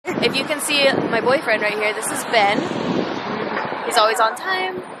If you can see my boyfriend right here, this is Ben. He's always on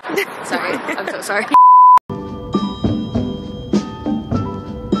time. Sorry, I'm so sorry.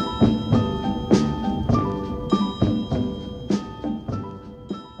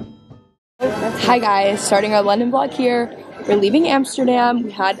 Hi guys, starting our London vlog here. We're leaving Amsterdam.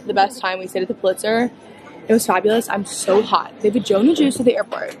 We had the best time. We stayed at the Pulitzer. It was fabulous. I'm so hot. They have a Joni juice at the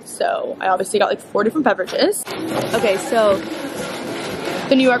airport, so I obviously got like 4 different beverages. Okay, so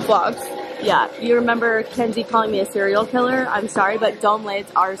the New York vlogs. Yeah, you remember Kenzie calling me a serial killer? I'm sorry, but dome lids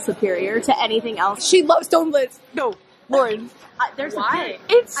are superior to anything else. She loves dome lids. No, Lauren. There's Why?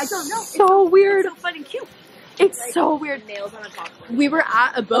 I don't know. It's so weird. It's so fun and cute. It's like, so weird. Nails on a popcorn. We were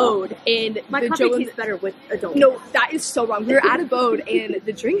at Abode and my coffee tastes better with a dome. No, that is so wrong. We were at Abode and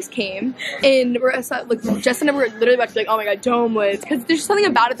the drinks came and we're like Jess and I were literally about to be like, oh my god, dome lids, because there's something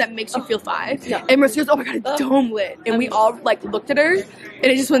about it that makes you feel five. No. And Marissa goes, oh my god, a dome lid, and we all like looked at her and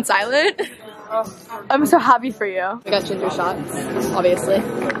it just went silent. I'm so happy for you. We got ginger shots, obviously.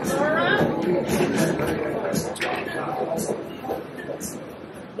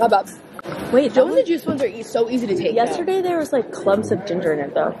 Not bad. Wait, Joe and the juice ones are so easy to take. yesterday there was like clumps of ginger in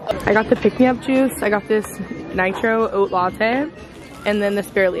it though. I got the pick-me-up juice, I got this nitro oat latte, and then the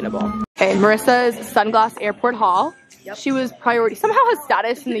spirulina bowl. Okay, Marissa's sunglass airport haul. Yep. She was priority, somehow has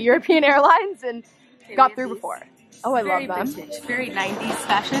status in the European Airlines and got through before. Oh, I love them. Vintage, very 90s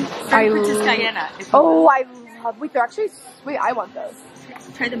fashion. Very Princess Diana. Oh, I love, wait, they're actually, wait, I want those.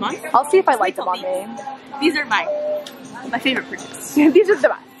 Try them on? I'll see if I like them on me. These are my favorite purchase. These are the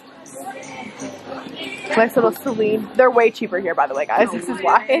best. Nice little Celine. They're way cheaper here, by the way, guys. This is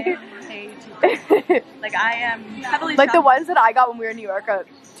why. Like, I am heavily like the ones that I got when we were in New York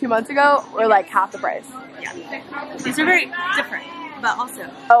 2 months ago were like half the price. Yeah. These are very different, but also.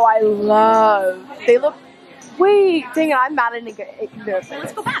 Oh, I love. They look. Wait, dang it! I'm mad at Nick.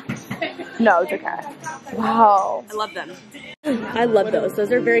 Let's go back. No, it's okay. Wow. I love them. I love those.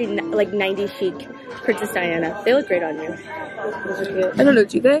 Those are very like 90s chic. Princess Diana. They look great on you. Those are cute. I don't know.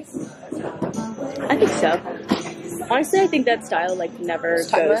 Do they? I think so. Honestly, I think that style like never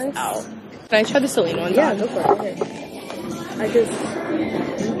goes out. Can I try the Celine ones? Yeah, go for it. I just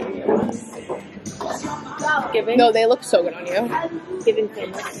giving. No, they look so good on you. Giving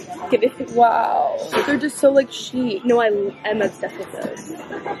famous. Giving. Wow. They're just so like chic. No, I'm obsessed with those.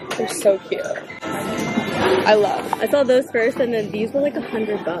 They're so cute. I love. I saw those first, and then these were like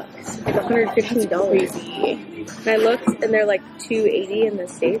 $100, like $115. Crazy. And I looked, and they're like $280 in the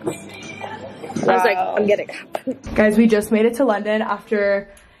States. Wow. I was like, I'm getting it. Guys, we just made it to London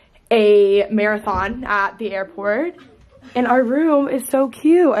after a marathon at the airport, and our room is so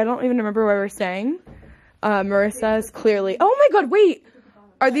cute. I don't even remember where we're staying. Marissa's clearly. Oh my god! Wait,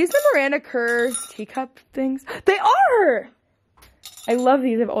 are these the Miranda Kerr teacup things? They are. I love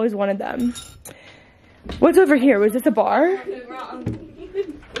these. I've always wanted them. What's over here? Was this a bar?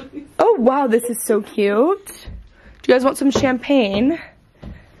 Oh wow, this is so cute. Do you guys want some champagne?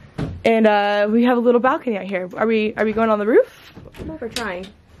 And we have a little balcony out here. Are we going on the roof? No, we're trying.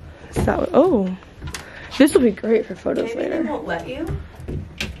 So, oh, this will be great for photos later. They won't let you.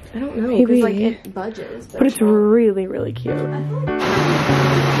 I don't know. Maybe like it budges, but it's really, really cute. So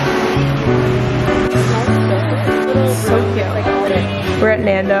cute. We're at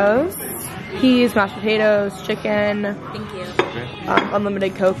Nando's. Peas, mashed potatoes, chicken. Thank you.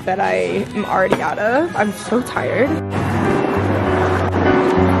 Unlimited Coke that I am already out of. I'm so tired.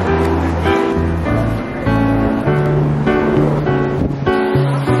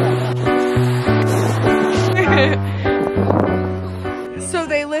 So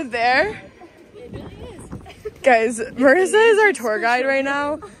they live there. Guys, Marissa is our tour guide right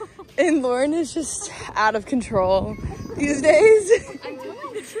now, and Lauren is just out of control these days. I'm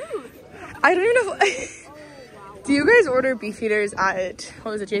telling the truth. I don't even know if, do you guys order beef eaters at,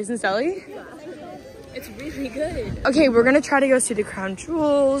 what was it, Jason's Deli? It's really good. Okay, we're gonna try to go see the Crown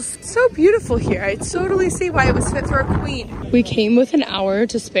Jewels. It's so beautiful here. I totally see why it was fit for a queen. We came with an hour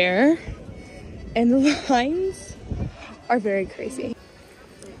to spare, and the lines are very crazy.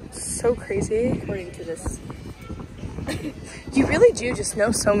 So crazy. According to this. You really do just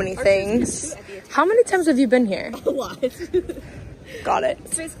know so many things. How many times have you been here? A lot. Got it.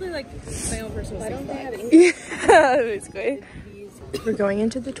 It's basically like my own personal thing. Yeah, basically. We're going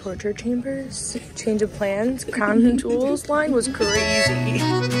into the torture chambers. Change of plans. Crown Jewels line was crazy.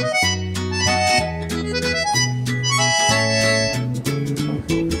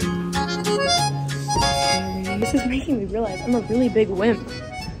 This is making me realize I'm a really big wimp.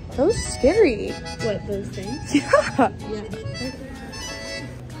 That was scary. What, those things? Yeah. Yeah.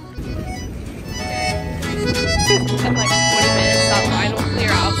 In like 20 minutes, that line will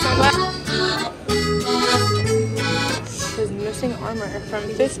clear out so armor from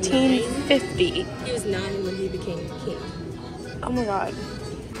 1550. He was 9 when he became king. Oh my god.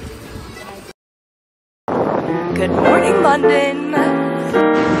 Good morning, London.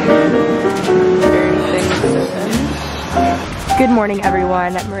 Good morning,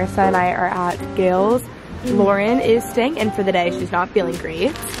 everyone. Marissa and I are at Gail's. Lauren is staying in for the day. She's not feeling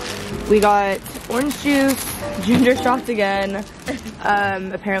great. We got orange juice, ginger shots again,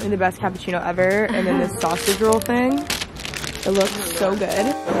 apparently the best cappuccino ever, and then this sausage roll thing. It looks so good.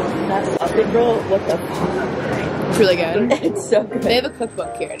 That sausage roll, what the fuck? It's really good. It's so good. They have a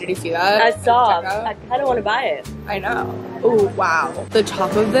cookbook here. Did you see that? I saw. I kind of want to buy it. I know. Oh, wow. The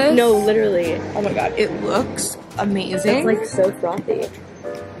top of this? No, literally. Oh my god, it looks amazing. It's like so frothy.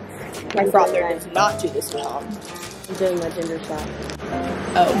 My frother does not do this at all. I'm doing my ginger shot.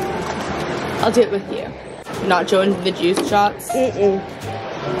 Oh. I'll do it with you. Not doing the juice shots?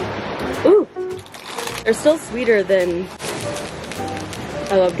 Ooh. They're still sweeter than...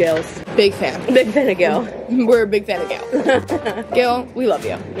 I love Gail's. Big fan. Big fan of Gail. We're a big fan of Gail. Gail, we love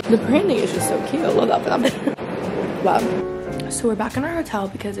you. The branding is just so cute. I love that for them. Wow. So we're back in our hotel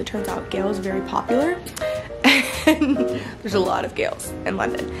because it turns out Gail is very popular. And there's a lot of Gails in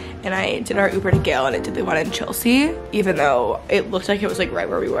London. And I did our Uber to Gail and it did the one in Chelsea, even though it looked like it was like right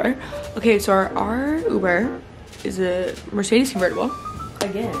where we were. Okay, so our Uber is a Mercedes convertible.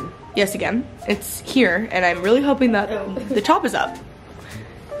 Again. Yes, again. It's here and I'm really hoping that the top is up.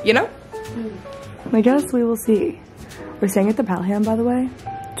 You know? I guess we will see. We're staying at the Palham, by the way.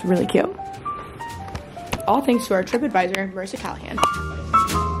 It's really cute. All thanks to our TripAdvisor, Marissa Callahan.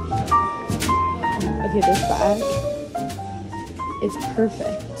 Okay, this bag is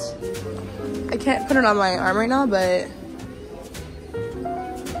perfect. I can't put it on my arm right now, but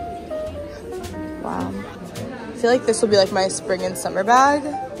wow. I feel like this will be like my spring and summer bag.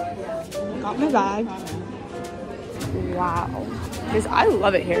 Got my bag. Wow. Because I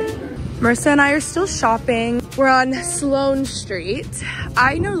love it here. Marissa and I are still shopping. We're on Sloane Street.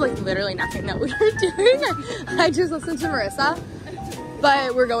 I know like literally nothing that we are doing. I just listened to Marissa.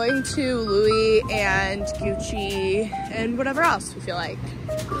 But we're going to Louis and Gucci and whatever else we feel like.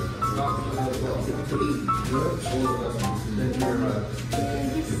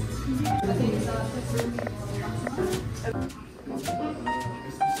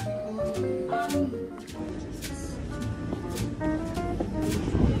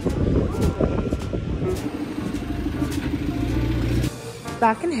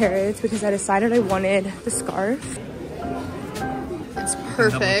 Back in Harrods because I decided I wanted the scarf. It's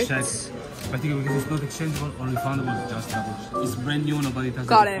perfect. I think because it's not exchangeable or refundable, just double. It's brand new, nobody touched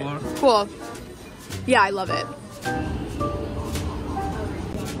Got it it. before. Cool. Yeah, I love it.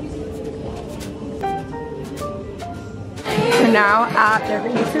 We're now at their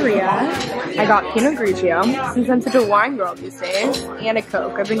pizzeria. I got Pinot Grigio, since I'm such a wine girl these days, and a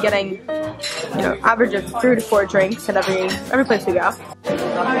Coke. I've been getting, you know, average of 3 to 4 drinks at every place we go.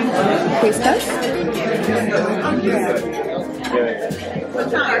 Taste test.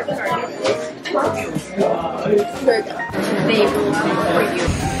 Very good. They will for you.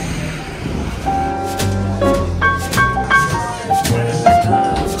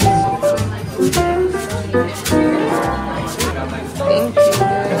 Thank you.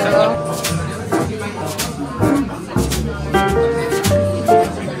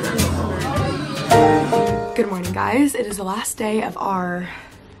 Good morning, guys. It is the last day of our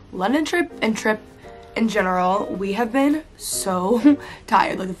London trip and trip in general. We have been so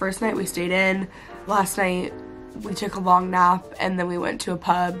tired. Like the first night we stayed in, last night we took a long nap, and then we went to a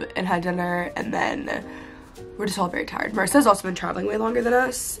pub and had dinner, and then we're just all very tired. Marissa's also been traveling way longer than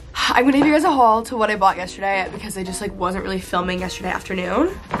us. I'm gonna give you guys a haul to what I bought yesterday because I just like wasn't really filming yesterday afternoon.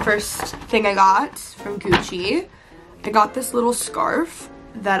 First thing I got from Gucci, I got this little scarf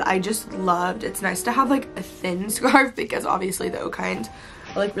that I just loved. It's nice to have like a thin scarf because obviously the oak kind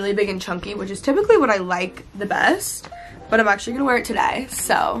are like really big and chunky, which is typically what I like the best, but I'm actually gonna wear it today.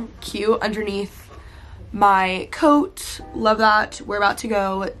 So cute underneath my coat, love that. We're about to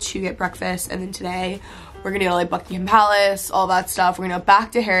go to get breakfast, and then today we're gonna go to like Buckingham Palace, all that stuff. We're gonna go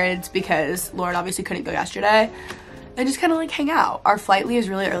back to Harrods because Lauren obviously couldn't go yesterday, and just kind of like hang out. Our flight leaves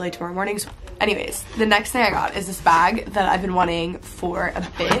really early tomorrow morning. So anyways, the next thing I got is this bag that I've been wanting for a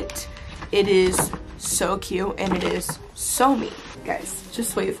bit. It is so cute and it is so me. Guys,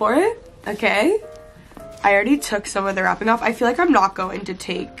 just wait for it, okay? I already took some of the wrapping off. I feel like I'm not going to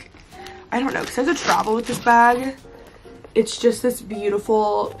take, I don't know, because I have to travel with this bag. It's just this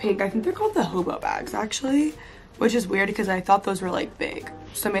beautiful pink, I think they're called the hobo bags actually, which is weird because I thought those were like big.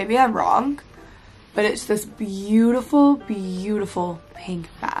 So maybe I'm wrong, but it's this beautiful, beautiful pink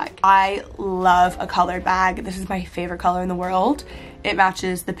bag. I love a colored bag. This is my favorite color in the world. It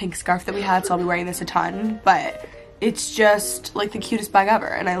matches the pink scarf that we had, so I'll be wearing this a ton, but it's just like the cutest bag ever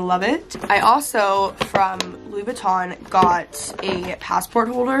and I love it. I also, from Louis Vuitton, got a passport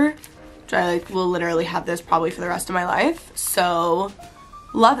holder, which I like will literally have this probably for the rest of my life. So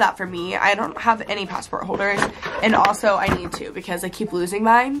love that for me. I don't have any passport holders, and also I need to because I keep losing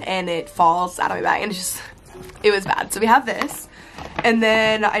mine and it falls out of my bag and it was bad. So we have this. And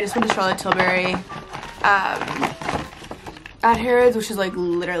then I just went to Charlotte Tilbury at Harrods, which is like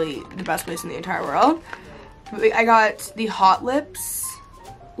literally the best place in the entire world. I got the Hot Lips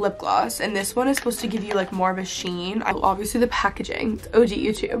lip gloss, and this one is supposed to give you like more of a sheen. Obviously the packaging, it's OG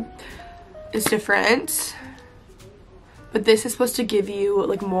YouTube, is different, but this is supposed to give you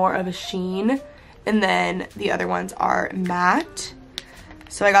like more of a sheen, and then the other ones are matte.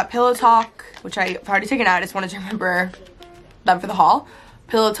 So I got Pillow Talk, which I've already taken out. I just wanted to remember them for the haul.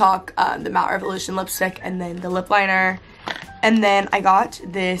 Pillow Talk, the Matte Revolution lipstick, and then the lip liner. And then I got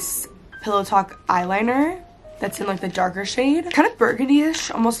this Pillow Talk eyeliner that's in like the darker shade, kind of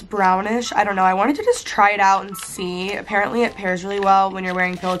burgundy-ish, almost brownish. I don't know, I wanted to just try it out and see. Apparently it pairs really well when you're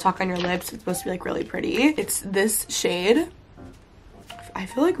wearing Pillow Talk on your lips. It's supposed to be like really pretty. It's this shade. I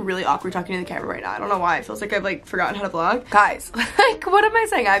feel like really awkward talking to the camera right now. I don't know why. It feels like I've like forgotten how to vlog. Guys, like what am I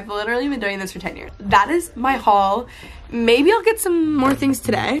saying? I've literally been doing this for 10 years. That is my haul. Maybe I'll get some more things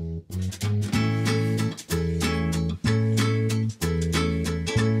today.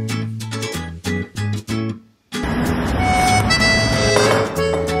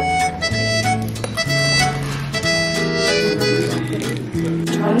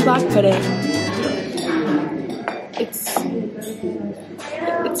 Black pudding.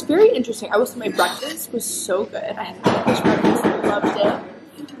 It's very interesting. I will say my breakfast was so good. I had English breakfast, loved it.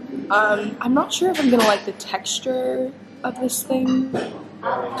 I'm not sure if I'm gonna like the texture of this thing.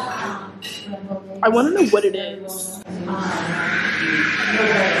 I want to know what it is.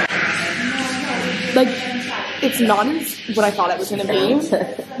 Like, it's not as what I thought it was gonna be,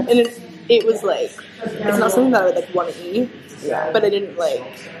 and it was like, it's not something that I would like want to eat. Yeah. But I didn't like.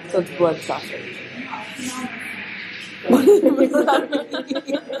 So it's blood sausage. What does that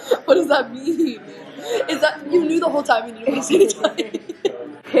mean? What does that mean? Is that you knew the whole time and you didn't say it?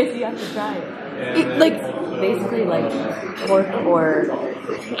 Because you have to try it. Like basically like pork or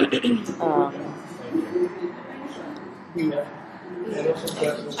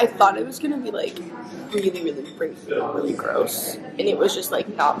I thought it was gonna be like really gross, and it was just like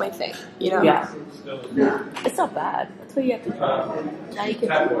not my thing, you know? Yeah. It's not bad. That's what you have to try. Now you can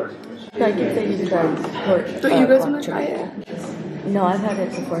say you tried pork. But you guys want to try it? No, I've had it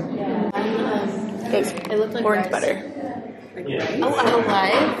before. It looked like orange butter. Oh, I'm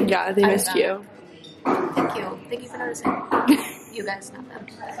alive? Yeah, they missed you. Thank you. Thank you for noticing. You guys, not them.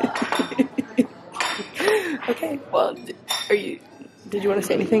 Okay, well, did you want to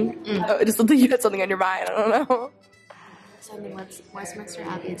say anything? Oh, it just looked like you had something on your mind. I don't know. So I'm in Westminster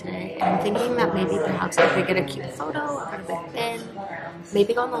Abbey today, and I'm thinking that maybe perhaps I could get a cute photo or put a big pin,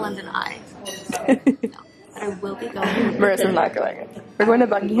 maybe go on the London Eye. No, but I will be going. Marissa's not going. We're going to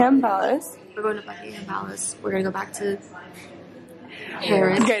Buckingham Palace. We're going to Buckingham Palace. We're going to go back to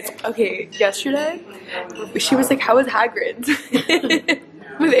Harrods. Guys, okay, yesterday, she was like, how was Hagrid's?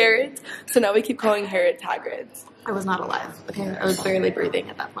 With Harrods. So now we keep calling Harrods Hagrid's. I was not alive. Okay, I was barely breathing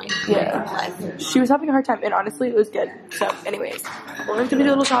at that point. Yeah. Alive. She was having a hard time, and honestly, it was good. So, anyways, we're going to do a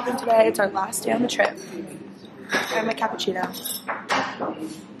little shopping today. It's our last day on the trip. I have my cappuccino.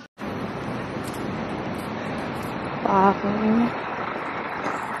 Wow.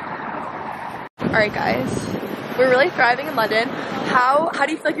 Alright, guys. We're really thriving in London. How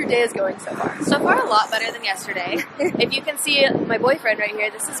do you feel like your day is going so far? So far, a lot better than yesterday. If you can see my boyfriend right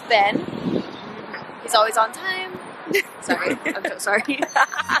here, this is Ben. He's always on time. Sorry, I'm so sorry.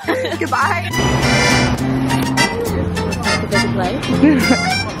 Goodbye.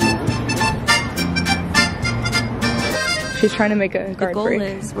 She's trying to make a guard break. The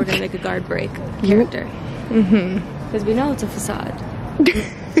goal is we're going to make a guard break character. Because we know it's a facade.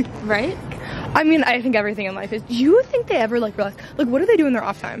 Right? I mean, I think everything in life is. Do you think they ever like realize, like, what do they do in their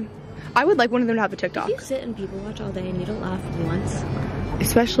off time? I would like one of them to have a TikTok. You sit and people watch all day and you don't laugh once.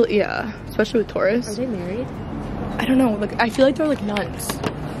 Especially with tourists. Are they married? I don't know. Like, I feel like they're like nuns.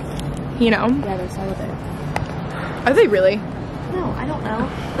 You know? Yeah, they're celibate. Are they really? No, I don't know.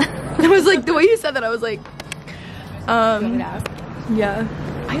 I was like, the way you said that, I was like, You want me to ask? yeah.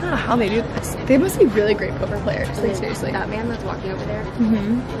 I don't know how they do this. They must be really great poker players. Like, seriously. That man that's walking over there,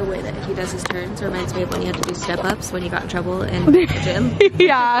 the way that he does his turns reminds me of when he had to do step-ups when he got in trouble in the gym.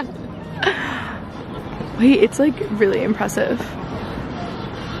 Yeah. Wait, it's like really impressive.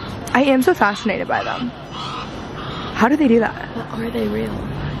 I am so fascinated by them. How do they do that? But are they real?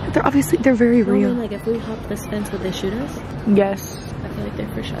 They're very I real. mean, like if we hop this fence, would they shoot us? Yes. I feel like they're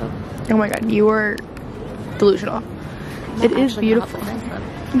for show. Oh my god, you are delusional. It is beautiful.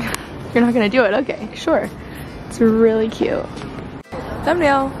 You're not gonna do it? Okay, sure. It's really cute.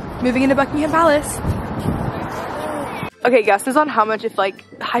 Thumbnail. Moving into Buckingham Palace. Okay, guesses on how much, if like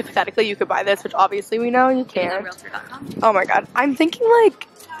hypothetically you could buy this, which obviously we know you can't. Realtor.com. Oh my god, I'm thinking like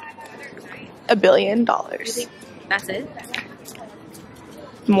 $1 billion. You think that's it?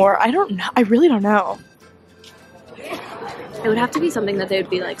 More? I don't know. I really don't know. It would have to be something that they would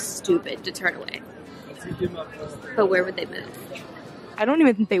be like stupid to turn away. But where would they move? I don't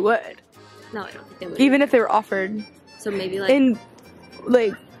even think they would. No, I don't think they would. Even if they were offered. So maybe like In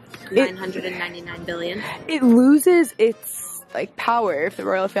like 999 billion. it loses its like power if the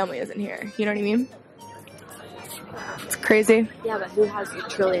royal family isn't here. You know what I mean? It's crazy. Yeah, but who has $1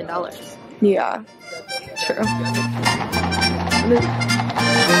 trillion? Yeah. True.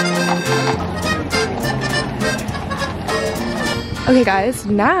 Okay guys,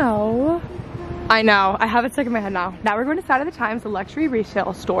 now I know. I have it stuck in my head now. Now we're going to Side of the Times, the luxury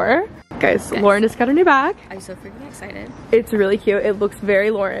resale store. Guys, Lauren just got a new bag. I'm so freaking excited. It's really cute. It looks very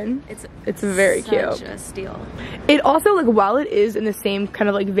Lauren. It's very cute. Such a steal. It also, like, while it is in the same kind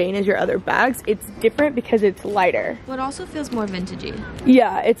of like vein as your other bags, it's different because it's lighter. Well, it also feels more vintagey.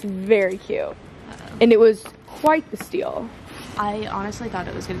 Yeah, it's very cute. And it was quite the steal. I honestly thought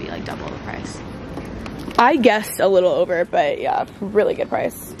it was gonna be like double the price. I guessed a little over, but yeah, really good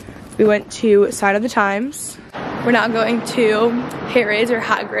price. We went to Side of the Times. We're now going to Harrods or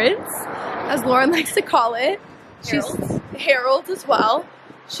Hagrid's, as Lauren likes to call it. She's Harold as well.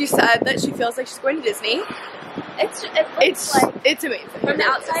 She said that she feels like she's going to Disney. It's amazing. from the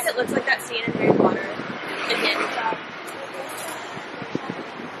outside. It looks like that scene in Harry Potter.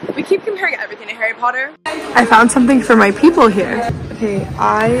 We keep comparing everything to Harry Potter. I found something for my people here. Okay,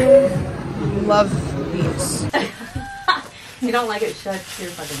 I love these. If you don't like it, shut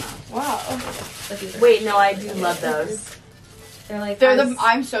your fucking mouth. Wow. Wait, no, I do love those.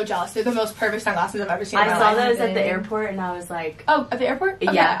 I'm so jealous. They're the most perfect sunglasses I've ever seen. I saw those at the airport and I was like, oh, at the airport?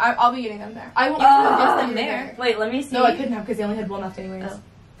 Okay, yeah. I'll be getting them there. I won't get them there. Wait, let me see. No, I couldn't have because they only had one left anyways. Oh.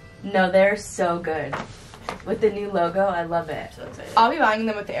 No, they're so good. With the new logo, I love it. So excited. I'll be buying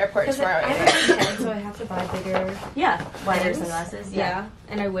them at the airport tomorrow. So I have to buy bigger. Yeah, wider sunglasses. Yeah,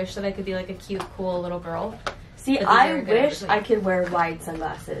 and I wish that I could be like a cute, cool little girl. See, I wish I could wear wide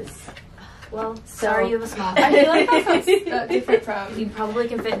sunglasses. Well, sorry you have a small I head. feel like that sounds different from... You probably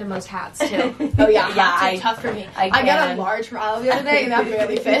can fit into most hats too. Oh yeah, yeah, hats are tough for me. I got can. a large from Olive the other day and that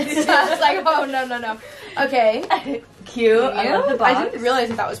barely fits. So I was like, oh no. Okay. Cute. I love the box. I didn't realize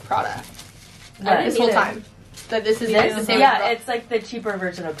that was Prada. What? This whole time. That this is the same. Yeah, it's like the cheaper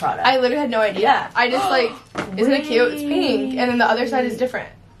version of Prada. I literally had no idea. Yeah. I just like, isn't it cute? It's pink, and then the other side is different.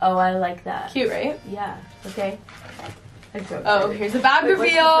 Oh, I like that. Cute, right? Yeah. Okay. Oh, here's a bag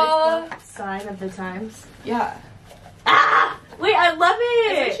reveal. Sign of the times. Yeah. Ah! Wait, I love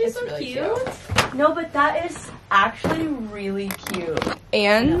it. She's It's so really cute. No, but that is actually really cute.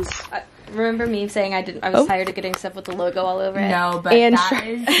 And Remember me saying I was tired of getting stuff with the logo all over it? No, but And that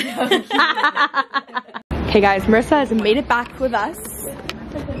is so cute. okay, guys, Marissa has made it back with us.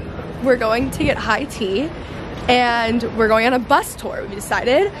 We're going to get high tea. And we're going on a bus tour, we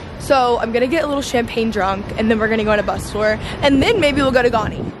decided. So I'm gonna get a little champagne drunk and then we're gonna go on a bus tour. And then maybe we'll go to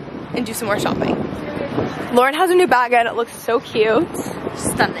Ghani and do some more shopping. Lauren has a new bag and it looks so cute.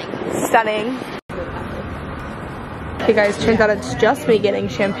 Stunning. Okay guys, turns out it's just me getting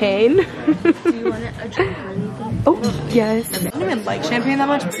champagne. Do you want a drink or anything? Oh, yes. I don't even like champagne that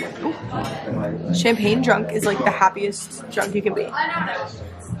much. Ooh. Champagne drunk is like the happiest drunk you can be.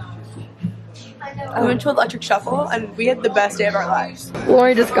 We went to Electric Shuffle and we had the best day of our lives.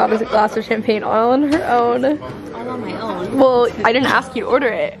 Lori just got us a glass of champagne all on her own. All on my own. Well, I didn't ask you to order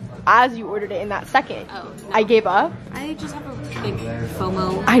it. As you ordered it in that second. Oh. No. I gave up. I just have a big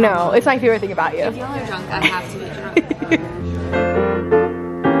FOMO. I know. It's my favorite thing about you. If y'all are drunk, I have to be drunk.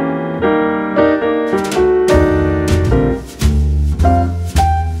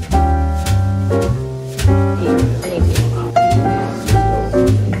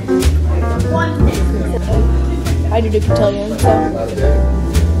 I do cotillion, so.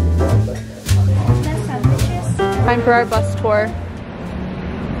 Time for our bus tour.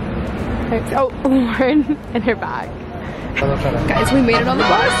 Oh, Lauren and her bag. Guys, we made it on the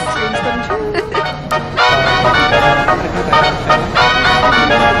bus.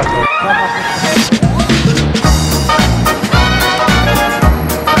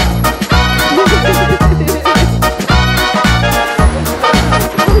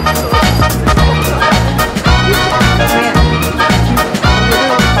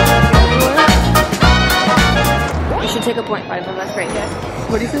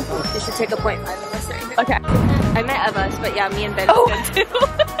 the 0.5 anniversary. Okay. I met Eva's, but yeah, me and Ben went too.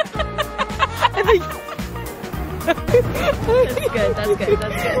 That's good, that's good,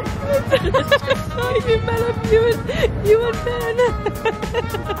 that's good. You met up, you and Ben.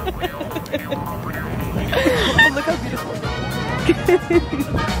 Oh, look how beautiful.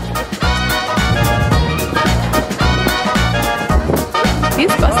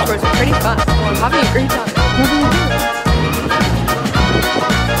 These bus tours are pretty fun. Oh, I'm having a great time.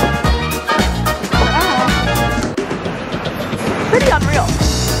 Pretty unreal.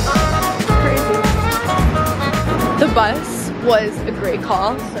 Crazy. The bus was a great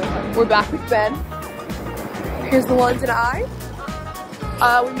call, so we're back with Ben. Here's the ones and I.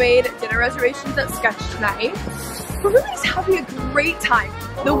 We made dinner reservations at Sketch tonight. We're really just having a great time.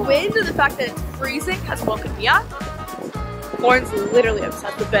 The wind and the fact that it's freezing has woken me up. Lauren's literally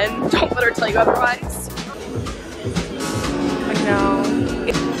obsessed with Ben. Don't let her tell you otherwise. I know.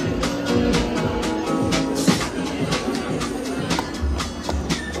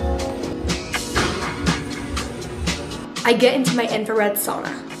 I get into my infrared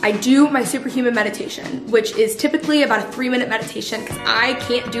sauna. I do my superhuman meditation, which is typically about a 3-minute meditation because I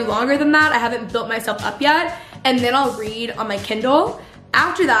can't do longer than that. I haven't built myself up yet. And then I'll read on my Kindle.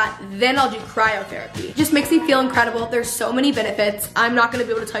 After that, then I'll do cryotherapy. It just makes me feel incredible. There's so many benefits. I'm not gonna be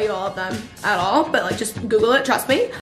able to tell you all of them at all, but like just Google it, trust me.